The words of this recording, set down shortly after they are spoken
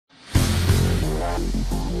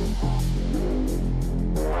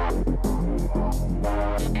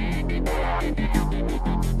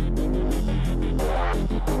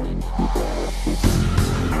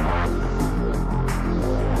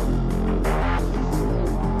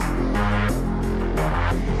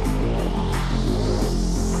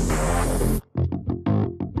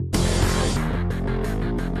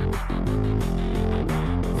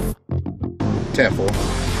10-4.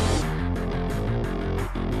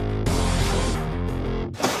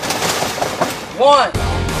 One.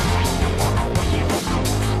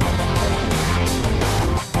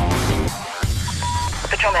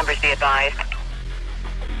 Patrol members be advised.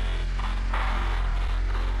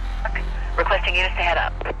 Requesting units to head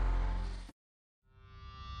up.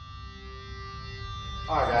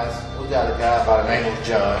 Alright guys, we got a guy by the name of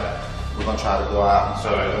John. We're going to try to go out and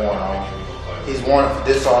serve a warrant on him. He's wanted for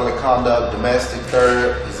disorderly conduct, domestic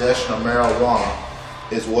third, possession of marijuana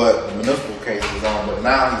is what the municipal case is on, but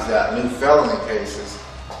now he's got new felony cases.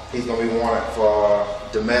 He's going to be wanted for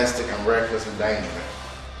domestic and reckless endangerment.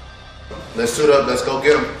 Let's suit up, let's go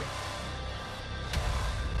get him.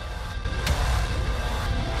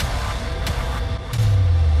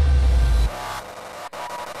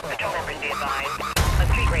 Patrol members be advised. A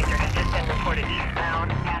street racer has just been reported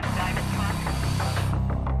eastbound past Diamond Park.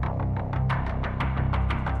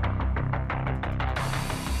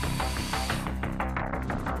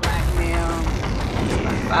 Black male,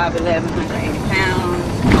 5'11", 180 pounds.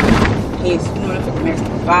 He's wanted for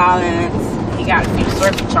domestic violence. He got a few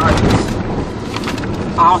circuit charges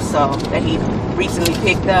also that he recently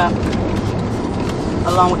picked up,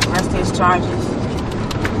 along with the rest of his charges.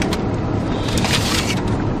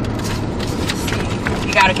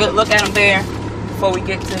 You got a good look at him there before we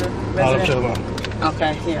get to the resident?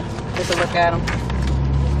 Okay, here. Take a look at him.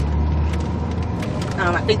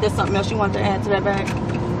 I think there's something else you want to add to that bag.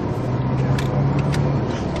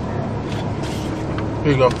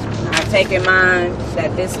 Here you go. I take in mind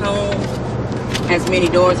that this home has many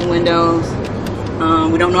doors and windows.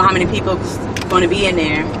 We don't know how many people are going to be in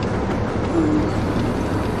there.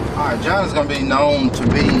 Alright, John is going to be known to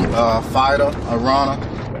be a fighter, a runner,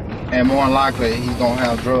 and more than likely he's going to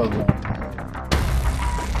have drugs.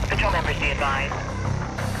 Patrol members be advised.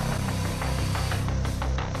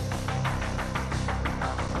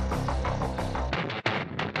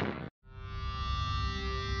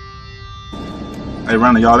 Hey,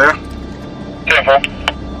 Rhonda, y'all there? 10-4.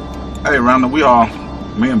 Hey, Rhonda,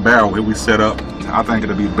 me and Barrel, we set up. I think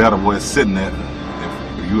it'd be better where it's sitting at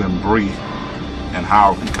if you and Bree and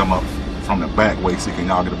Howard can come up from the back way so can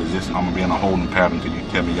y'all get a position. I'm gonna be in a holding pattern till you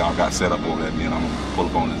tell me y'all got set up over there, and then I'm gonna pull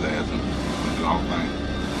up on his ass and do all the thing.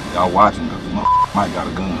 Y'all watching, cause Mike got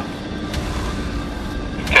a gun.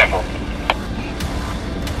 10-4.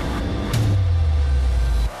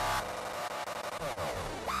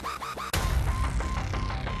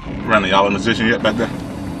 Rhonda, y'all in position yet back there?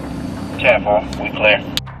 10-4. We clear.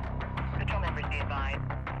 Patrol members be advised.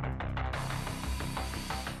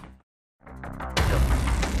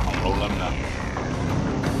 I'm rolling up now.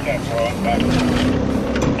 10-4. Back.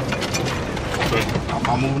 Okay,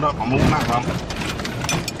 I'm moving up. I'm moving out, Rhonda.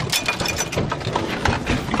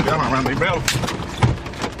 Keep going, Rhonda. You better.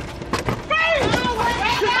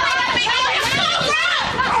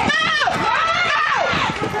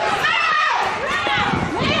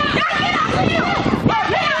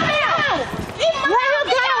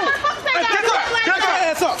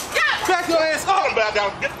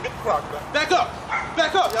 Back up!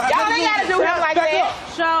 Back up! Y'all ain't gotta do him like that.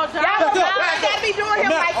 Y'all ain't gotta be doing him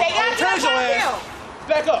like that. Y'all Turn your ass.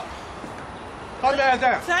 Back up. Calm your ass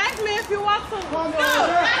down. Tag me if you want to. No, y'all ain't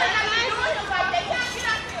gotta be doing him like that. Y'all get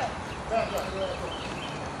out here.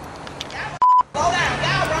 Slow down.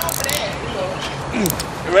 Y'all wrong for that.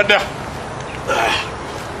 Hey, right there.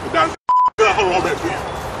 Put down. Hold on, baby.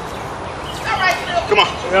 All right, Come on.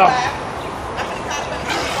 Yeah.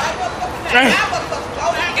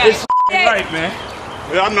 It's right, man.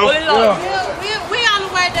 Yeah, I know. Yeah. We on the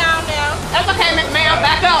way down now. That's okay, ma'am.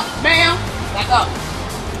 Back up, ma'am. Back up.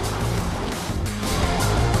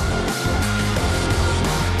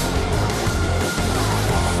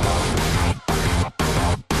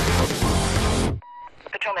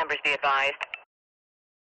 Patrol members be advised.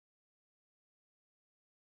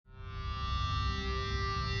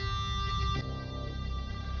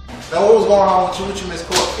 Now what was going on with you? What you missed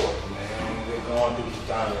court for? Man, they're going through the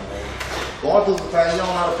time, man. Going through the thing, you don't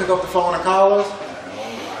know how to pick up the phone and call us? I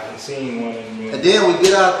ain't seen one in a minute. And then we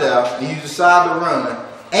get out there and you decide to run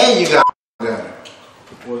and you got a gun.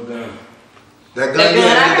 What gun? That gun you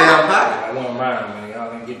had in your damn pocket. I want mine, man. Y'all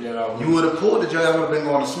didn't get that off. You would have pulled it, your ass would have been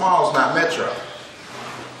going to Smalls, not Metro.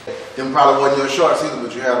 Them probably wasn't your shorts either,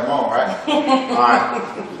 but you had them on, right? Alright.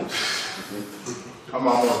 I'm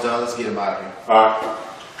almost done. Let's get him out of here. Alright.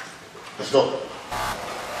 Let's go.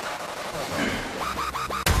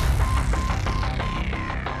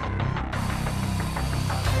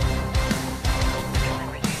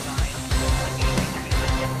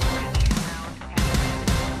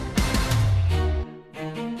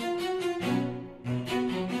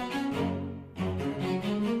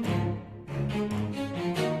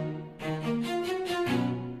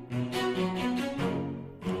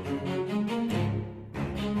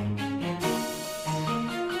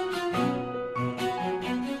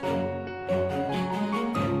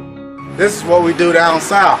 This is what we do down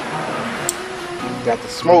south. Got the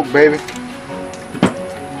smoke, baby.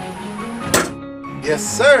 Yes,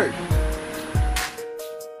 sir.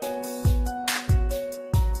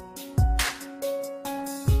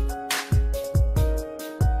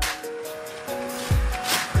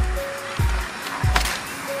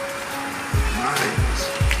 Mines.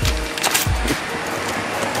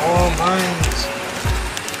 All mines.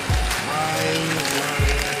 Mines.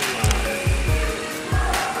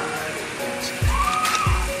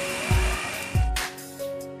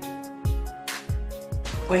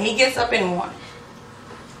 When he gets up in the morning,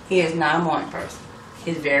 he is not a morning person.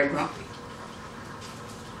 He's very grumpy.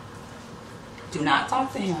 Do not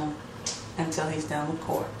talk to him until he's done with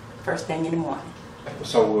court. First thing in the morning.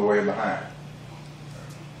 So we're way behind.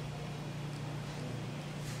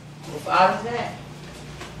 Without that,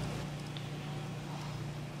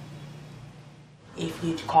 if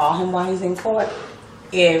you call him while he's in court,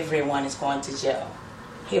 everyone is going to jail.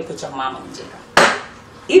 He'll put your mama in jail.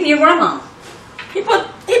 Even your grandma. He put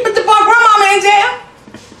the poor grandmama in jail.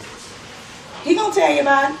 He gonna tell you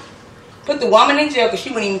about it. Put the woman in jail because she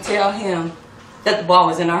wouldn't even tell him that the ball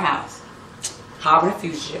was in her house. Harboring a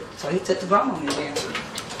fugitive. So he took the grandma in jail.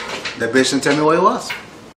 That bitch didn't tell me where it was.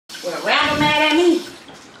 Well, Randall mad at me,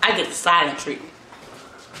 I get the silent treatment.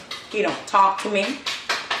 He don't talk to me.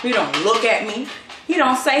 He don't look at me. He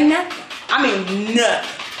don't say nothing. I mean nothing.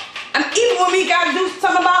 And even when we gotta do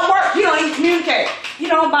something about work, he don't even communicate. You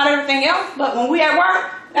know about everything else, but when we at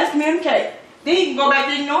work, let's communicate. Then he can go back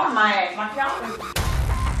to ignoring my ass, like y'all.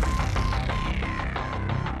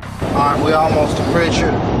 Alright, we're almost to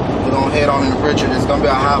Pritchard. We're gonna head on into Pritchard. There's gonna be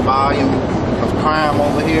a high volume of crime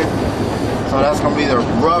over here. So that's gonna be the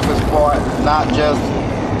roughest part, not just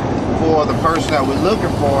for the person that we're looking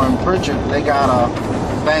for in Pritchard. They got a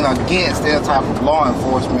thing against their type of law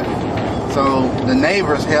enforcement. So the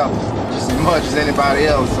neighbors help just as much as anybody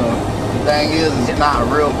else. So the thing is, it's not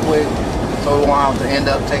real quick. So we won't have to end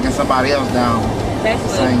up taking somebody else down at the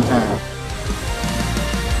same time.